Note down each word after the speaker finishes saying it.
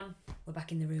We're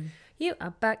back in the room. You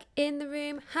are back in the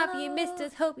room. Have you missed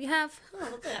us? Hope you have. Oh,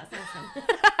 look at that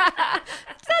sound.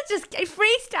 That's just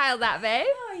freestyle that, babe.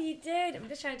 Oh, you did. I'm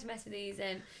just trying to mess with these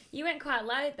in. You went quite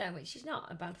loud then, which is not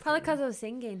a bad thing. Probably because I was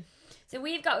singing. So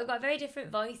we've got very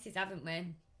different voices, haven't we?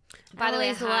 By the way,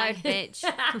 it's a hi. loud bitch.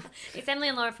 It's Emily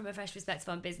and Laura from A Fresh Respect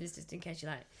on Business, just in case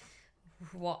you're like,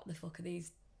 what the fuck are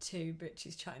these two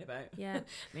bitches chatting about? Yeah.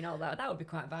 I mean, all that would be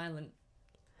quite violent.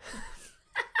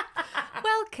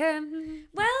 Welcome.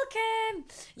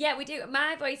 Yeah, we do.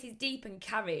 My voice is deep and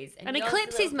carries. And yours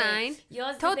Eclipse a is little bit- mine.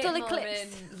 Yours is Total a bit more,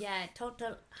 eclipse.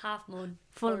 total half moon.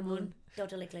 Full moon.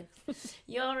 Total eclipse.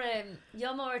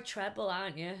 You're more a treble,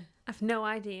 aren't you? I've no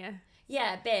idea.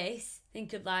 Yeah, bass.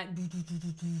 Think of like...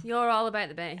 You're all about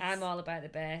the bass. I'm all about the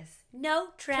bass. No,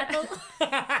 treble.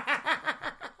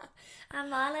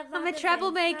 I'm all about I'm a the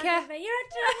treble bass. maker. You're a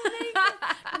treble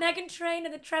maker. Megan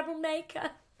Trainor, the treble maker.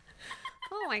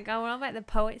 Oh my God, we're all about the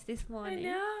poets this morning.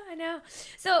 I know.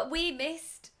 So we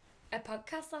missed a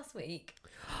podcast last week.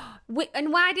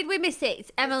 And why did we miss it?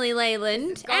 It's Emily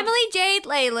Leyland. God- Emily Jade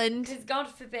Leyland. Because God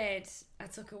forbid I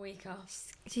took a week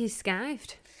off. She's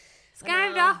skived. I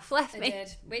Skived know, off, left I me.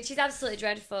 did, which is absolutely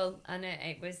dreadful. And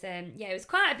it was it was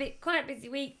quite a busy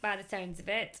week by the sounds of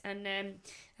it. And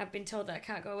I've been told that I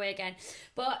can't go away again.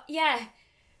 But yeah,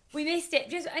 we missed it.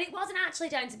 And it wasn't actually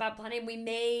down to bad planning. We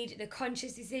made the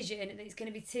conscious decision that it's going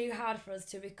to be too hard for us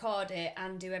to record it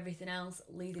and do everything else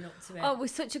leading up to it. Oh, it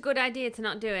was such a good idea to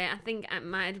not do it. I think it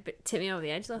might have tipped me over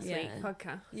the edge last Yeah. week,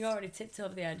 podcast. You already tipped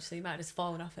over the edge, so you might have just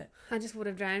fallen off it. I just would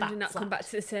have drowned and not come back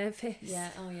to the surface. Yeah,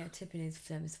 oh yeah, tipping is the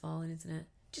same as falling, isn't it?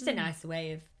 Just a nicer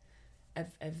way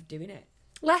of doing it.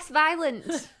 Less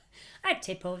violent. I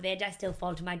tip over the edge, I still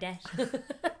fall to my death.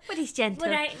 But it's gentle.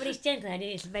 But it's gentle, I do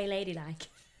it's very ladylike.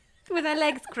 With her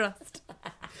legs crossed.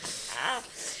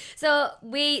 So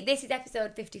this is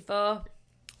episode 54,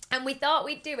 and we thought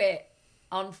we'd do it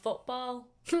on football.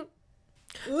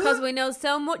 Because we know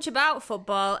so much about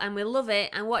football and we love it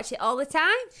and watch it all the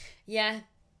time. Yeah,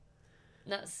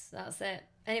 that's it.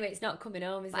 Anyway, it's not coming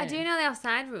home, is But it? I do know the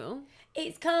offside rule.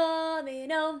 It's coming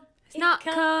home. It's not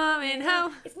coming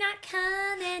home. It's not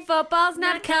coming. Football's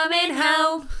not coming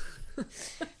home.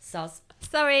 Soz.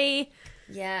 Sorry.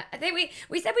 Yeah, I think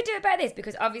we said we'd do about this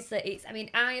because obviously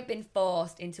I have been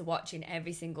forced into watching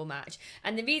every single match.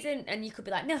 And the reason, and you could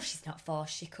be like, no, she's not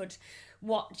forced. She could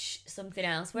watch something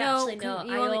else. Well, actually, no,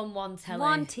 I own one telly.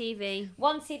 One TV.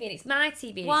 One TV, and it's my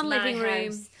TV. One it's living my room.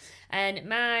 house. And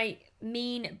my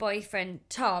mean boyfriend,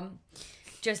 Tom,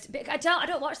 I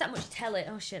don't watch that much telly.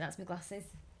 Oh shit, that's my glasses.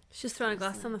 She's just throwing a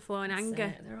glass on the floor in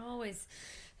anger.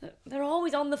 They're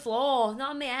always on the floor,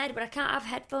 not on my head, but I can't have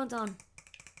headphones on.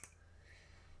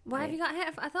 Why have you got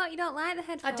headphones? I thought you don't like the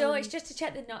headphones. I don't. It's just to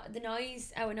check the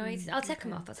noise, our noises. I'll take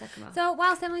them off. So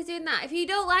whilst Emily's doing that, if you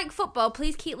don't like football,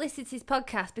 please keep listening to this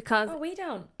podcast because we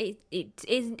don't. It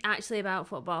isn't actually about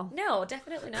football. No,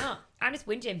 definitely not. I'm just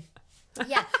whinging.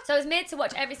 Yeah, so I was made to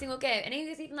watch every single game, and he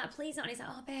was even like, "Please not." And he's like,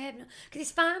 "Oh, babe," because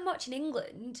it's fine watching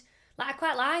England. Like I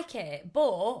quite like it,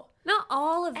 but not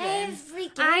all of them. Every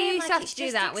game. I used to have it's to do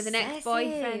just that with an excessive.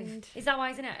 ex-boyfriend. Is that why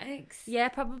he's an ex? Yeah,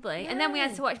 probably. And then we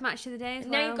had to watch Match of the Day as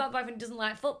well. Now you've got a boyfriend who doesn't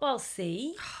like football.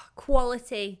 See,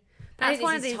 quality. That is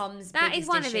one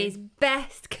of his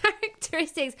best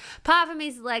characteristics. Apart from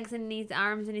his legs and his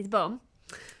arms and his bum,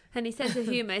 and his sense of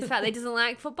humour, is the fact that he doesn't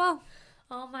like football.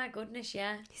 Oh my goodness,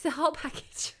 yeah. He's the whole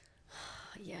package.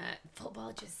 Yeah,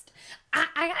 football just...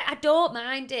 I don't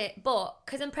mind it, but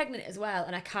because I'm pregnant as well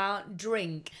and I can't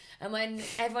drink, and when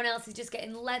everyone else is just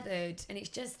getting leathered, and it's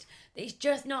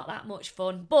just not that much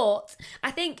fun. But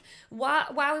I think why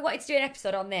we wanted to do an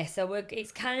episode on this, so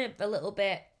it's kind of a little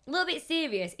bit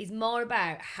serious, is more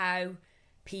about how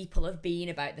people have been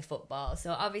about the football.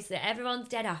 So obviously everyone's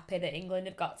dead happy that England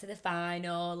have got to the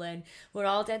final and we're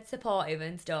all dead supportive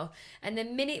and stuff, and the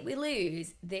minute we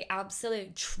lose, the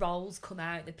absolute trolls come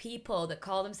out, the people that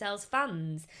call themselves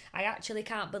fans. I actually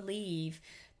can't believe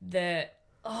the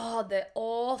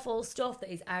awful stuff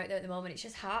that is out there at the moment. It's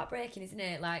just heartbreaking, isn't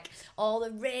it? Like all the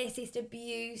racist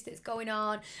abuse that's going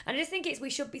on, and I just think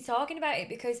we should be talking about it,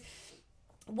 because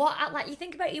you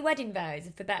think about your wedding vows,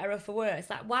 for better or for worse,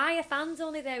 like why are fans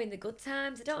only there in the good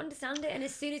times? I don't understand it. And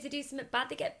as soon as they do something bad,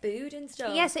 they get booed and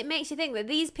stuff. Yes, it makes you think that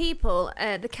these people,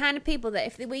 the kind of people that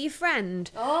if they were your friend,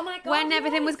 oh my God, when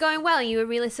everything was going well and you were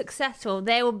really successful,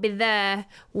 they would be there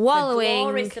wallowing. The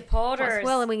glory supporters.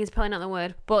 Wallowing is probably not the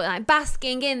word, but like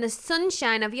basking in the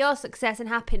sunshine of your success and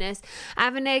happiness,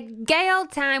 having a gay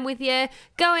old time with you,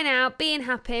 going out, being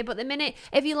happy. But the minute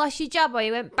if you lost your job or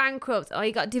you went bankrupt or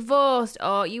you got divorced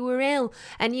or you were ill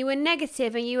and you were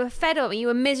negative and you were fed up and you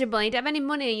were miserable and you didn't have any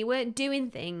money and you weren't doing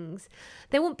things,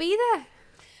 they won't be there.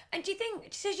 And do you think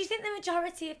the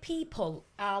majority of people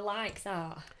are like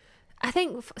that? I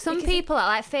think some people are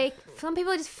like fake. Some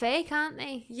people are just fake, aren't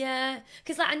they? Yeah,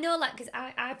 because like I know, like because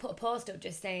I put a post up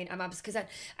just saying I'm because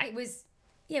it was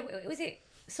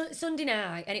Sunday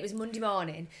night and it was Monday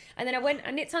morning, and then I went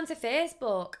and nipped onto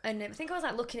Facebook and I think I was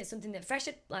like looking at something that Fresh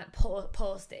had like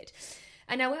posted.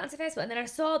 And I went onto Facebook and then I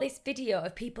saw this video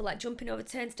of people like jumping over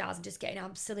turnstiles and just getting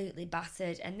absolutely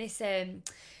battered. And this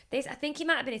I think he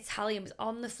might have been Italian, was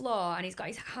on the floor and he's got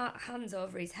his hands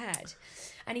over his head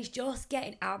and he's just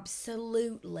getting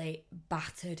absolutely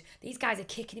battered. These guys are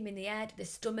kicking him in the head, the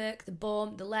stomach, the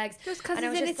bum, the legs. Just because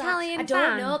he's an Italian fan. I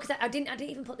don't know, because I didn't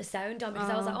even put the sound on because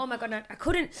I was like, oh my God,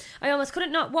 I almost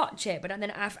couldn't not watch it. But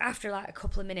then after like a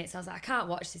couple of minutes, I was like, I can't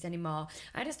watch this anymore.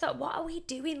 I just thought, what are we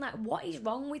doing? Like, what is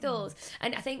wrong with us?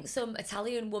 And I think some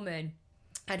Italian woman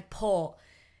had put,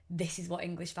 this is what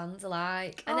English fans are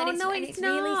like, and then it's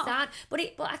really sad. But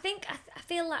I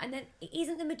feel like, and then it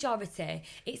isn't the majority;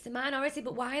 it's the minority.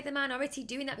 But why are the minority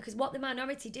doing that? Because what the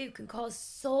minority do can cause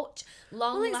such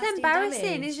long-lasting damage. Well, it's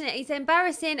embarrassing, isn't it? It's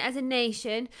embarrassing as a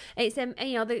nation. It's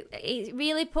it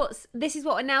really puts. This is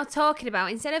what we're now talking about.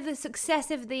 Instead of the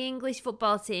success of the English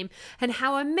football team and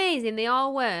how amazing they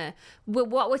all were,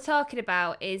 what we're talking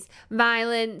about is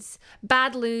violence,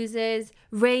 bad losers,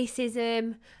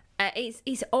 racism.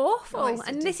 It's awful,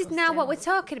 and this is now what we're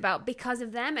talking about because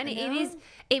of them, and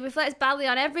it reflects badly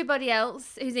on everybody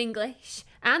else who's English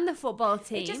and the football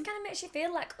team. It just kind of makes you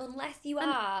feel like unless you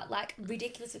are like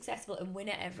ridiculously successful and win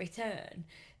at every turn,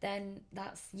 then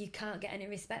you can't get any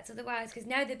respect otherwise. Because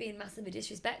now they're being massively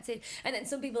disrespected, and then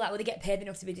some people are like, well, they get paid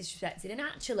enough to be disrespected, and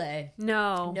actually,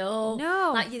 no,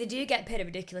 like they do get paid a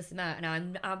ridiculous amount, and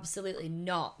I'm absolutely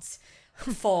not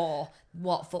for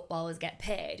what footballers get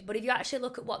paid. But if you actually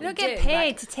look at what they don't get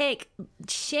paid to take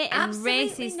shit and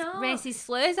racist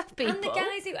slurs off people. And the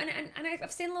guys who and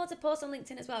I've seen loads of posts on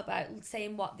LinkedIn as well about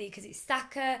saying what because it's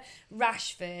Saka,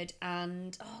 Rashford,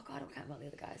 and oh God, I can't remember what the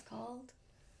other guy's called.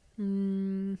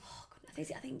 Oh God, I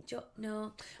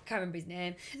can't remember his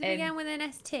name. Is it again with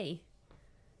an ST?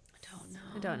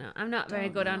 I don't know. I'm not very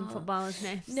good on footballers'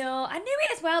 names. No, I knew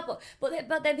it as well,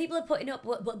 but then people are putting up,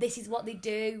 but this is what they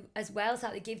do as well. So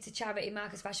like they give to charity.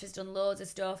 Marcus Rashford's done loads of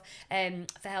stuff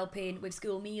for helping with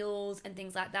school meals and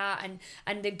things like that,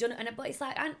 and they've done. But it's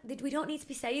like we don't need to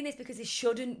be saying this because they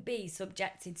shouldn't be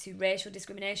subjected to racial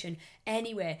discrimination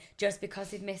anyway, just because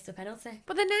they've missed a penalty.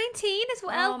 But they're 19 as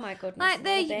well. Oh my goodness! Like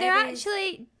they're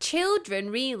actually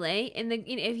children, really.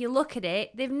 If you look at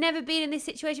it, they've never been in this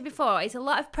situation before. It's a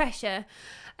lot of pressure.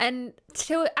 And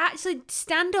to actually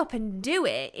stand up and do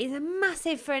it is a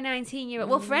massive for a 19-year-old.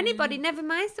 Well, for anybody, never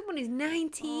mind someone who's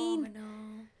 19.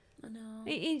 Oh, I know.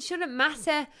 It shouldn't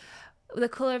matter the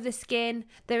colour of the skin,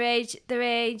 their age,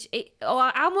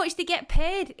 or how much they get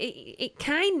paid.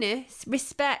 Kindness,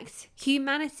 respect,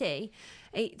 humanity,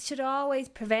 it should always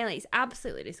prevail. It's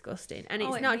absolutely disgusting. And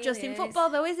it's not really just in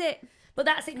football, though, is it? But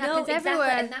that's it. No, exactly. Everywhere.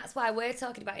 And that's why we're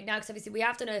talking about it now, because obviously we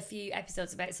have done a few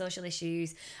episodes about social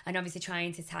issues and obviously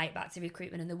trying to tie it back to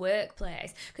recruitment and the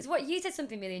workplace. Because what you said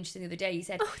something really interesting the other day. You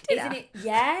said, isn't it?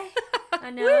 Yeah, I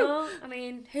know. I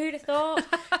mean, who'd have thought?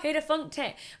 Who'd have funked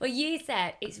it? Well, you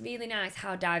said it's really nice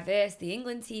how diverse the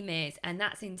England team is, and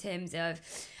that's in terms of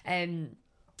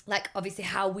like obviously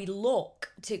how we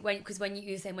look to because when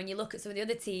you saying when you look at some of the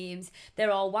other teams,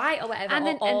 they're all white or whatever, and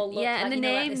the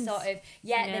names, like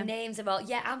the names are all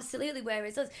absolutely.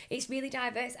 Whereas us, it's really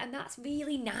diverse, and that's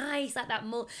really nice. Like that,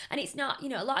 and it's not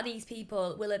a lot of these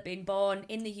people will have been born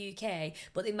in the UK,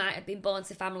 but they might have been born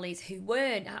to families who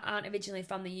aren't originally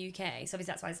from the UK. So obviously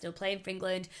that's why they're still playing for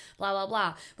England. Blah blah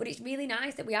blah. But it's really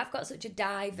nice that we have got such a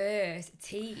diverse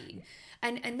team.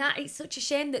 And that is such a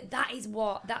shame that's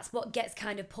what gets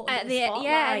kind of put in the spotlight.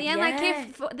 Yeah, at the end, like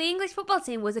if the English football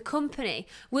team was a company,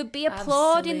 we'd be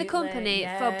applauding the company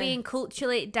for being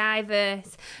culturally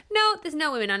diverse. No, there's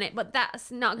no women on it, but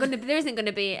that's not going to. There isn't going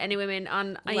to be any women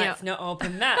on. Let's not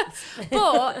open that.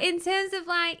 But in terms of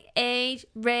like age,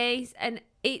 race, and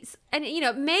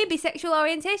maybe sexual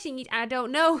orientation. I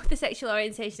don't know the sexual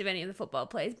orientation of any of the football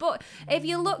players, but if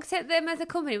you looked at them as a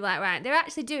company, like right, they're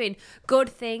actually doing good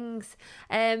things.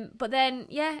 But then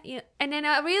and then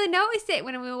I really noticed it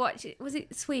when we were watching. Was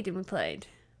it Sweden we played?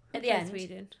 At the end,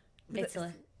 Sweden,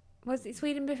 Italy. Was it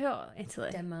Sweden before Italy?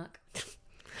 Denmark.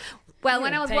 Well,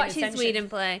 when I was watching Sweden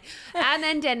play, and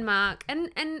then Denmark,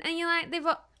 and you're like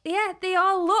they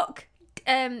all look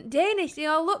Danish. They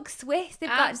all look Swiss. They've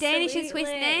got Danish and Swiss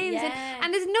names. Yeah.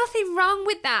 And there's nothing wrong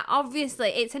with that. Obviously,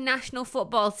 it's a national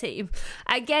football team.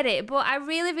 I get it. But I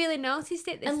really, really noticed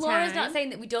it this time. And Laura's not saying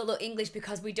that we don't look English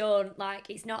because we don't. Like,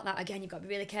 it's not that. Again, you've got to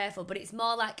be really careful. But it's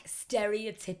more like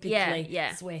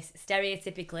stereotypically Swiss.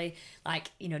 Stereotypically,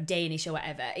 like, you know, Danish or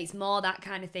whatever. It's more that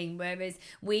kind of thing. Whereas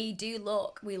we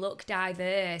look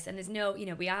diverse. And there's no, you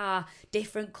know, we are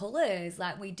different colours.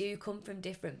 Like, we do come from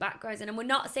different backgrounds. And we're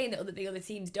not saying that the other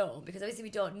teams don't, because obviously we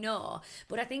don't know.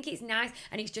 But I think it's nice,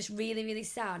 and it's just really, really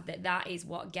sad that is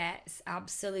what gets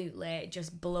absolutely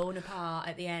just blown apart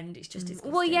at the end. It's just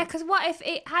disgusting. Well, yeah, because what if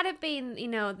it had been, you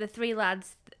know, the three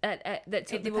lads that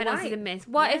took the penalties and missed?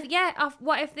 What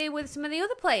if they were some of the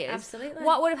other players? Absolutely.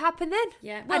 What would have happened then?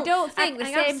 Yeah, I don't think the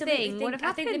same thing would have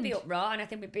happened. I think they'd be uproar, and I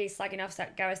think we'd be slagging off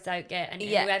Gareth Southgate and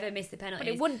whoever missed the penalties.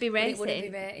 But it wouldn't be racist.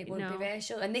 It wouldn't be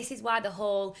racial. And this is why the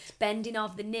whole bending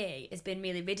of the knee has been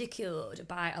really ridiculed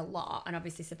by a lot, and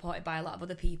obviously supported by a lot of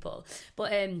other people.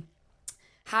 But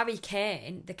Harry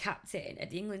Kane, the captain of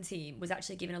the England team, was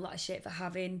actually given a lot of shit for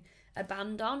having a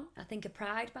band on. I think a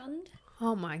pride band.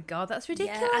 Oh my God, that's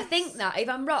ridiculous. Yeah, I think that, if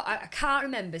I'm wrong, I can't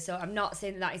remember, so I'm not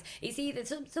saying that is. It's either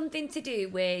something to do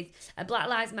with a Black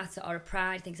Lives Matter or a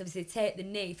pride thing. So obviously they take the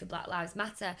knee for Black Lives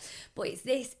Matter, but it's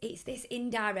this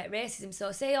indirect racism.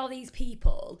 So say all these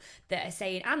people that are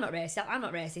saying, I'm not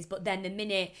racist, but then the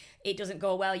minute it doesn't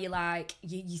go well, you're like,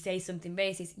 you say something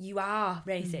racist, you are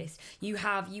racist.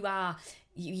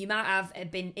 You might have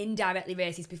been indirectly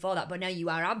racist before that, but now you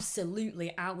are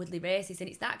absolutely outwardly racist, and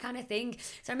it's that kind of thing.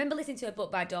 So I remember listening to a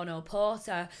book by Donna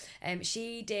Porter.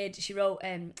 She wrote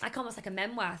like almost like a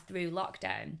memoir through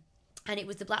lockdown. And it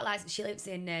was the Black Lives. She lives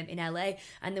in LA,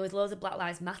 and there was loads of Black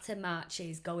Lives Matter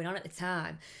marches going on at the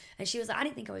time. And she was like, I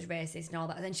didn't think I was racist and all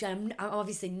that. And then I'm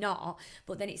obviously not.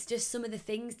 But then it's just some of the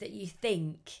things that you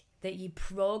think, that you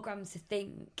programmed to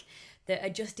think, that are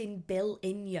just inbuilt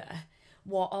in you.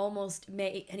 What almost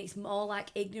made, and it's more like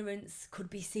ignorance could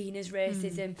be seen as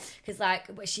racism, because like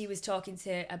she was talking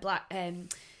to a black an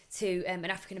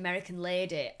African American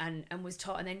lady and was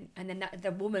taught, and then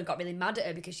the woman got really mad at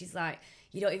her because she's like,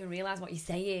 you don't even realise what you're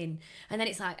saying. And then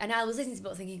it's like, and I was listening to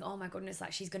it thinking, oh my goodness,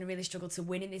 like she's going to really struggle to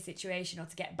win in this situation or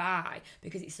to get by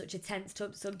because it's such a tense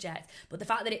subject. But the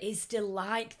fact that it is still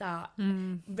like that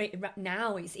right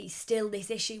now, it's still this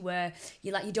issue where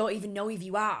you don't even know if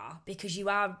you are, because you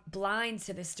are blind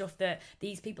to the stuff that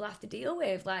these people have to deal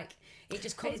with. Like, it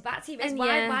just comes back to you.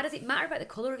 Why does it matter about the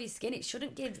colour of your skin? It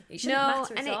shouldn't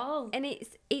matter at all. And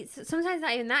it's sometimes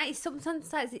not even that. It's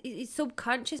sometimes it's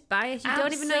subconscious bias. You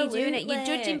don't even know you're doing it. You're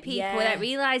judging people without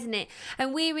realising it.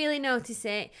 And we really notice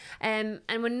it. And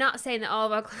we're not saying that all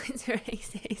of our clients are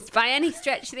racist by any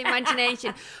stretch of the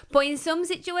imagination. But in some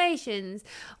situations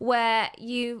where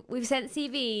we've sent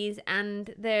CVs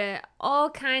and there are all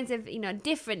kinds of,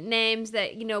 different names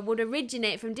that, would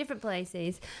originate from different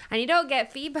places, and you don't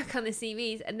get feedback on the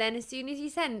CVs, and then as soon as you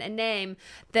send a name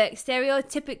that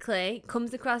stereotypically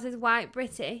comes across as white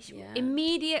British,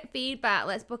 immediate feedback,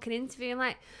 let's book an interview.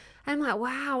 I'm like,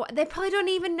 wow, they probably don't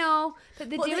even know that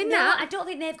they're doing that. I don't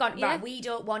think they've gone, right, we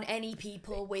don't want any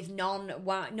people with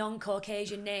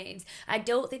non-Caucasian names. I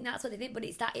don't think that's what they think, but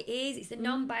it's the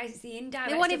non-bias, it's the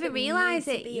indirect. They won't even realise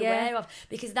it. Be aware of,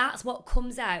 because that's what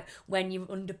comes out when you're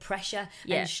under pressure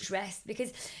and stress.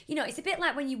 Because, it's a bit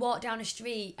like when you walk down a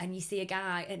street and you see a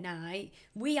guy at night,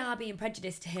 we are being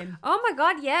prejudiced to him. Oh my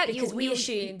God, yeah. Because we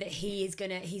assume that he's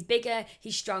bigger,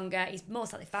 he's stronger, he's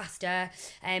most likely faster,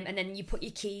 and then you put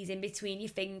your keys in between your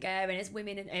finger, and as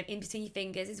women, in between your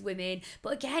fingers as women.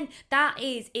 But again, that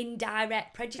is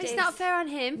indirect prejudice. It's not fair on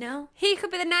him. No, he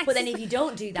could be the nicest. But then if you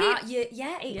don't do that,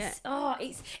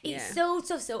 it's so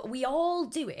tough. So we all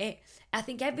do it. I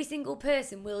think every single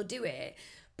person will do it.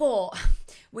 But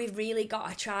we've really got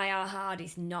to try our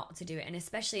hardest not to do it, and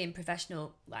especially in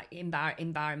professional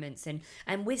environments and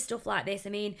with stuff like this. I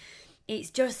mean,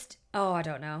 it's just, I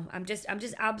don't know. I'm just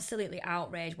absolutely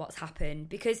outraged what's happened,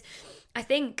 because I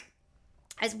think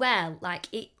as well, like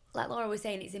Laura was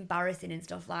saying, it's embarrassing and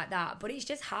stuff like that, but it's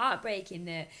just heartbreaking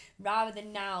that rather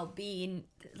than now being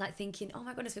like thinking, oh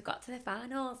my goodness, we've got to the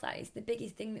finals, like it's the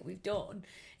biggest thing that we've done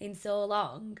in so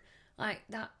long, like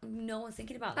that, no one's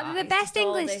thinking about that. The best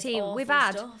English team we've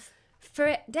had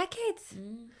for decades.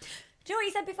 Do you know what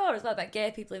you said before as well about gay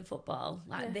people in football?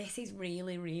 This is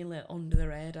really, really under the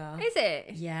radar. Is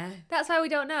it? Yeah. That's why we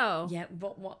don't know. Yeah,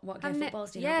 what gay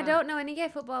footballers do you know I don't know any gay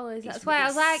footballers. That's why I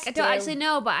was like, I don't actually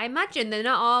know, but I imagine they're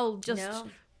not all just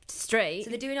straight.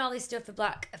 So they're doing all this stuff for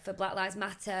Black Lives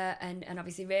Matter and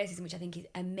obviously racism, which I think is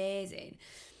amazing.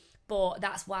 But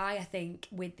that's why I think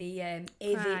with the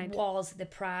if Pride. it was the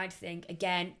pride thing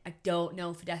again, I don't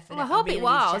know for definite. Well, I hope really it need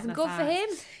to was, check and my good for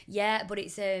facts. him. Yeah, but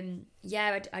it's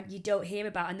you don't hear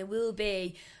about, and there will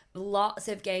be lots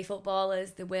of gay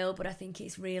footballers. There will, but I think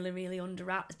it's really, really under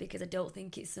wraps because I don't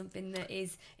think it's something that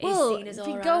is Well, seen as if all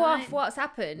you right. go off what's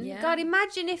happened, Yeah. God,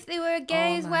 imagine if they were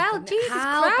gay Oh as my well. goodness. Jesus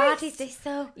How Christ. bad is this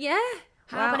though? Yeah.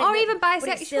 How Wow. bad Or is it? even But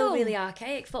it's still bisexual. really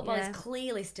archaic. Football Yeah. is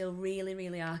clearly still really,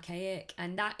 really archaic,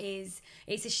 and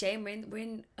it's a shame we're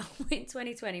in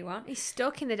 2021. He's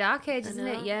stuck in the dark age, isn't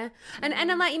know. it? Yeah. And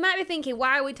I'm like, you might be thinking,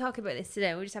 why are we talking about this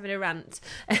today? We're just having a rant.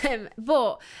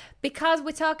 But because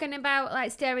we're talking about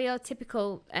like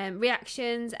stereotypical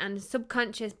reactions and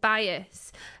subconscious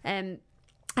bias,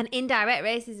 and indirect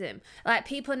racism, like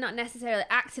people are not necessarily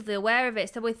actively aware of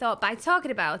it. So we thought by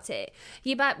talking about it,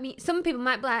 some people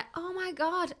might be like, oh my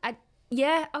God,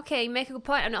 yeah, okay, you make a good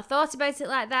point. I've not thought about it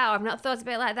like that, or I've not thought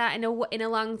about it like that in a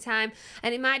long time.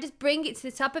 And it might just bring it to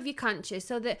the top of your conscious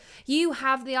so that you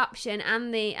have the option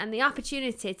and the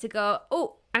opportunity to go,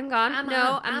 oh, hang on,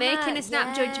 I'm making a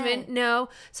snap judgment. No.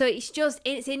 So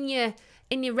it's in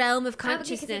your realm of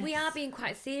consciousness. Because we are being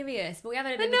quite serious, but we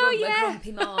haven't had a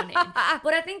grumpy morning.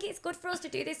 But I think it's good for us to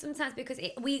do this sometimes because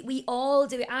we all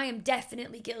do it. I am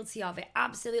definitely guilty of it.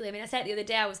 Absolutely. I mean, I said it the other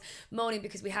day, I was moaning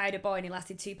because we hired a boy and he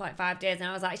lasted 2.5 days, and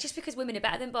I was like, it's just because women are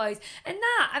better than boys. And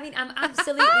I'm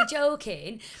absolutely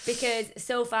joking because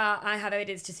so far I have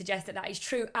evidence to suggest that is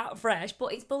true at Fresh,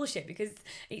 but it's bullshit because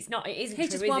it isn't He's true,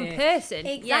 just is one it? person.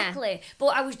 Exactly. Yeah. But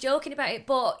I was joking about it,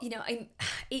 but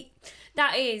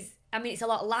it's a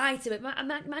lot lighter. But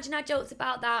imagine I joked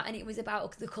about that and it was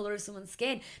about the colour of someone's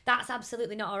skin. That's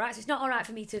absolutely not all right. So it's not all right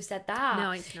for me to have said that.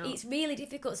 No, it's not. It's really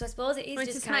difficult. So I suppose it is Want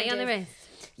just to smack kind you on of... the wrist?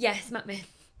 Yeah, smack me.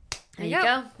 There you you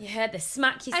go. go. You heard the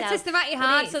smack yourself. I just them at your But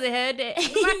heart it's- so they heard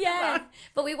it. yeah.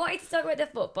 But we wanted to talk about the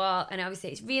football, and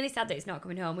obviously it's really sad that it's not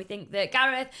coming home. We think that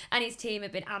Gareth and his team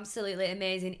have been absolutely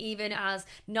amazing, even as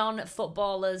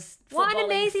non-footballers. What an footballing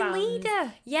amazing fans.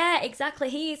 leader. Yeah, exactly.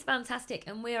 He is fantastic,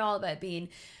 and we're all about being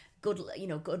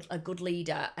a good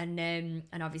leader, and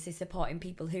obviously supporting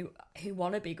people who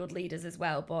want to be good leaders as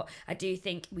well. But I do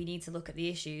think we need to look at the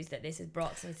issues that this has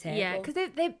brought to the table. Yeah, because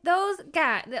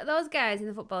those guys in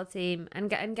the football team and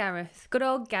Gareth, good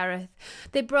old Gareth,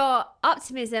 they brought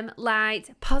optimism, light,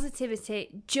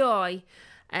 positivity, joy,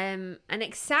 and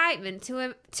excitement to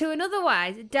an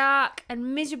otherwise dark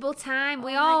and miserable time.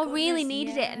 We all really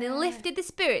needed it, and they lifted the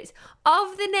spirits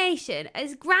of the nation.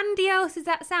 As grandiose as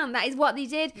that sounds, that is what they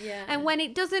did. Yeah. And when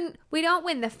we don't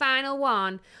win the final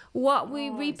one, what we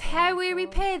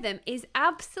repay them is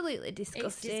absolutely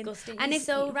disgusting. It's disgusting. And You're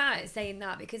so right saying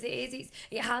that, because it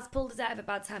has pulled us out of a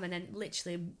bad time, and then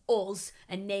literally us,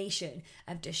 a nation,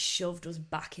 have just shoved us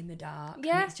back in the dark.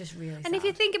 Yeah, and it's just really sad. And if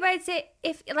you think about it,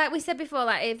 if like we said before,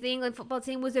 like if the England football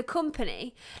team was a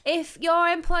company, if your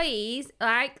employees,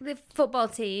 like the football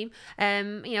team,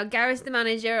 Gareth's the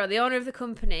manager or the owner of the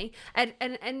company,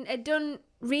 had done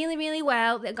really, really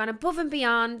well, they've gone above and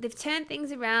beyond, they've turned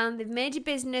things around, they've made your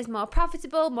business more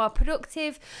profitable, more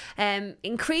productive,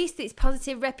 increased its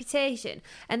positive reputation,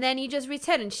 and then you just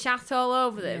return and shat all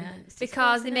over them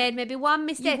because they made maybe one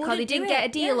mistake or they didn't get a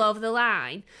deal over the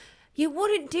line. You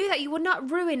wouldn't do that. You would not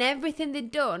ruin everything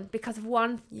they'd done because of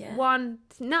one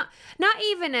not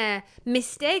even a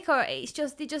mistake, or it's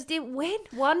just they just didn't win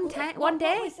one day. What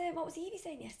was he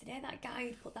saying yesterday? That guy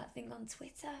who put that thing on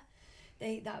Twitter.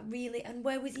 And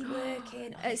where was he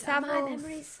working? My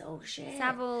memory's so shit.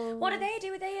 Savills. What do they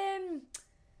do?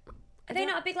 Are they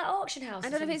not a big like auction house? I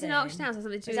don't know if it's an auction house or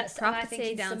something to do with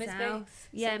property down south.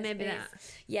 Yeah, maybe that.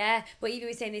 Yeah, but even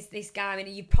we saying this guy, I mean,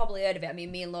 you've probably heard of it. I mean,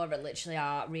 me and Laura literally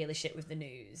are really shit with the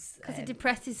news. Because it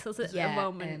depresses us at the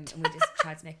moment. And we just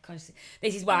try to make a conscious...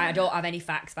 This is why I don't have any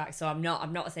facts back, so I've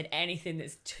not said anything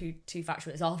that's too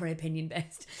factual. It's all very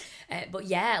opinion-based. But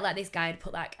yeah, like this guy had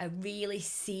put like a really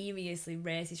seriously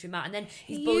racist remark, and then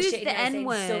he's bullshitting the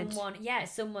saying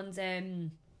someone's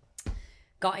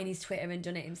got in his Twitter and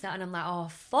done it himself, and I'm like, oh,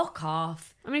 fuck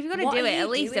off. I mean, if you're going to do it, at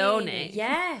least own it.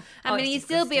 Yeah. I mean, you'd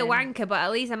still be a wanker, but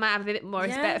at least I might have a bit more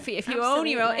respect for you if you own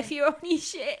your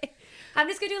shit. I'm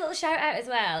just going to do a little shout out as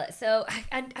well. So,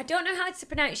 I don't know how to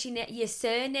pronounce your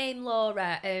surname,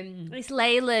 Laura. It's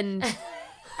Leyland.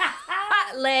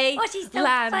 Ley. Oh, she's so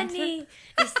funny.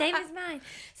 The same as mine.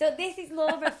 So this is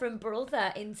Laura from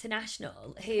Brother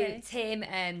International, who Tim...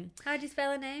 How do you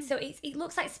spell her name? So it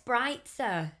looks like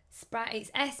Spritzer. It's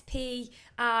SPR,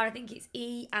 I think it's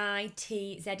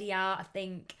EITZER, I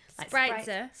think.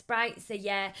 Spritzer,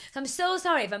 yeah. So I'm so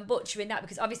sorry if I'm butchering that,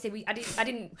 because obviously I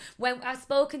didn't when I've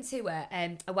spoken to her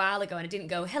a while ago and I didn't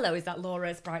go, hello, is that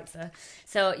Laura Spritzer?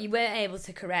 So you weren't able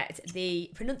to correct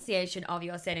the pronunciation of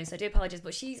your surname, so I do apologise,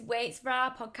 but she waits for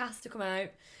our podcast to come out.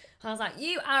 I was like,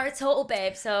 you are a total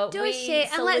babe, so Does we she? And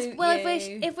salute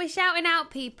you. if we're shouting out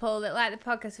people that like the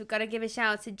podcast, we've got to give a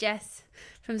shout out to Jess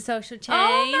from Social Chain.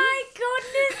 Oh my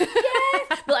goodness,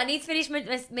 yes! Well, I need to finish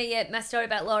my story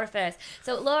about Laura first.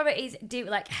 So Laura is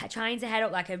trying to head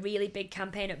up like a really big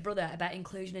campaign at Brother about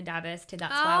inclusion and diversity.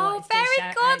 That's why I wanted to very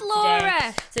shout good, out Laura.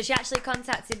 Today. So she actually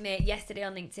contacted me yesterday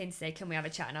on LinkedIn to say, can we have a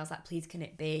chat? And I was like, please, can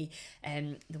it be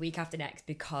the week after next,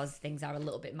 because things are a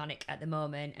little bit manic at the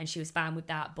moment. And she was fine with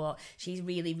that, but she's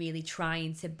really, really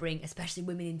trying to bring, especially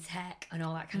women in tech and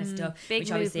all that kind of stuff, big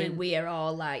which obviously movement. we are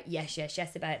all like, yes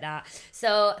about that.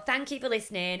 So thank you for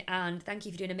listening, and thank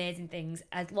you for doing amazing things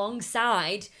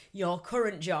alongside your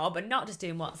current job, and not just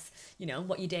doing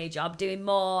what your day job, doing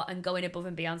more and going above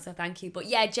and beyond. So thank you. But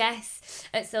yeah, Jess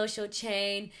at Social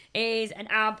Chain is an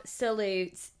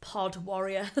absolute pod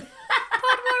warrior.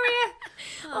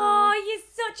 Oh,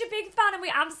 you're such a big fan, and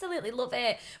we absolutely love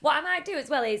it. What I might do as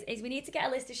well is we need to get a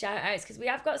list of shout outs, because we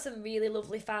have got some really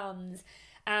lovely fans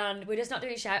and we're just not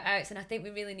doing shout outs, and I think we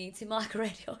really need to like a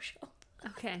radio show.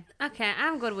 Okay,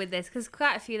 I'm good with this, because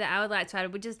quite a few that I would like to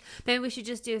add. Maybe we should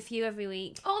just do a few every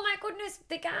week. Oh my goodness,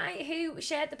 the guy who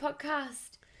shared the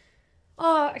podcast.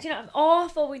 Oh, do you know, I'm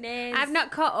awful with names. I've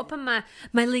not caught up on my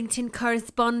LinkedIn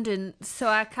correspondence, so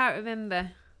I can't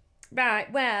remember.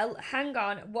 Right, well, hang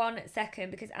on 1 second,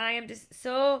 because I am just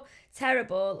so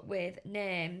terrible with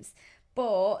names.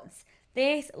 But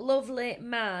this lovely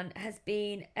man has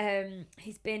been,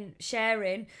 he's been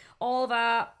sharing all of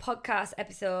our podcast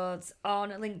episodes on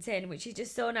LinkedIn, which is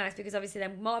just so nice, because obviously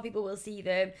then more people will see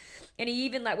them. And he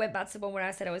even went back to the one where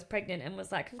I said I was pregnant and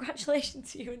was like,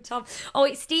 congratulations to you and Tom. Oh,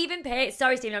 it's Stephen Pate.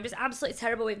 Sorry, Stephen, I'm just absolutely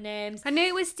terrible with names. I knew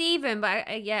it was Stephen,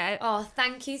 but yeah. Oh,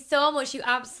 thank you so much, you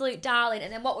absolute darling.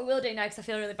 And then what we will do now, because I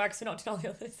feel really bad because we're not doing all the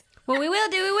others. Well, we will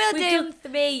do. We've done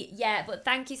 3, yeah, but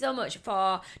thank you so much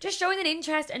for just showing an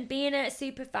interest and being a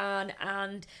super fan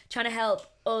and trying to help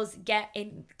us get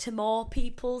into more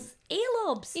people's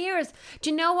ears.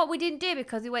 Do you know what we didn't do,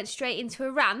 because we went straight into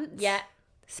a rant? Yeah.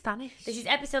 Spanish. This is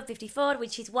episode 54,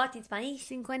 which is what in Spanish?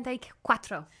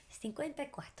 54.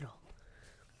 54.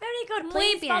 Very good. Muy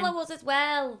Please bien. follow us as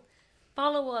well.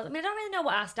 Follow us. I mean, I don't really know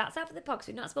what our stats are for the podcast.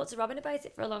 We've not spoken to Robin about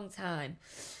it for a long time.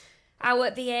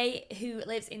 Our VA, who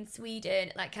lives in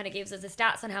Sweden, kind of gives us the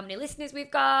stats on how many listeners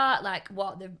we've got,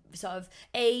 what the sort of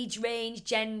age range,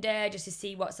 gender, just to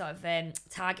see what sort of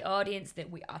target audience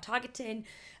that we are targeting.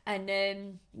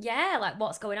 And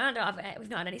what's going on? We've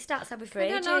not had any stats, have we, for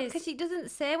ages? I don't know, because it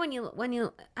doesn't say when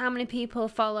you how many people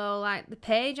follow the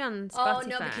page on Spotify. Oh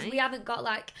no, because we haven't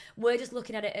got we're just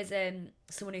looking at it as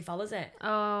someone who follows it.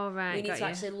 Oh right, we need to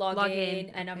actually log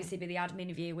in and obviously be the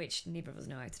admin view, which neither of us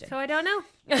know how to do. So I don't know.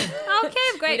 Okay,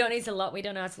 great. We don't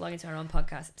know how to log into our own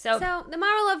podcast. So the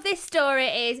moral of this story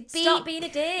is stop being a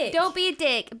dick. Don't be a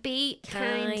dick. Be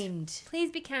kind.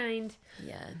 Please be kind.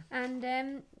 Yeah.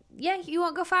 And you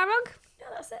won't go far wrong. No,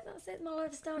 that's it. Moral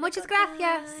of the story. Muchas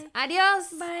gracias.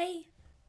 Adios. Bye.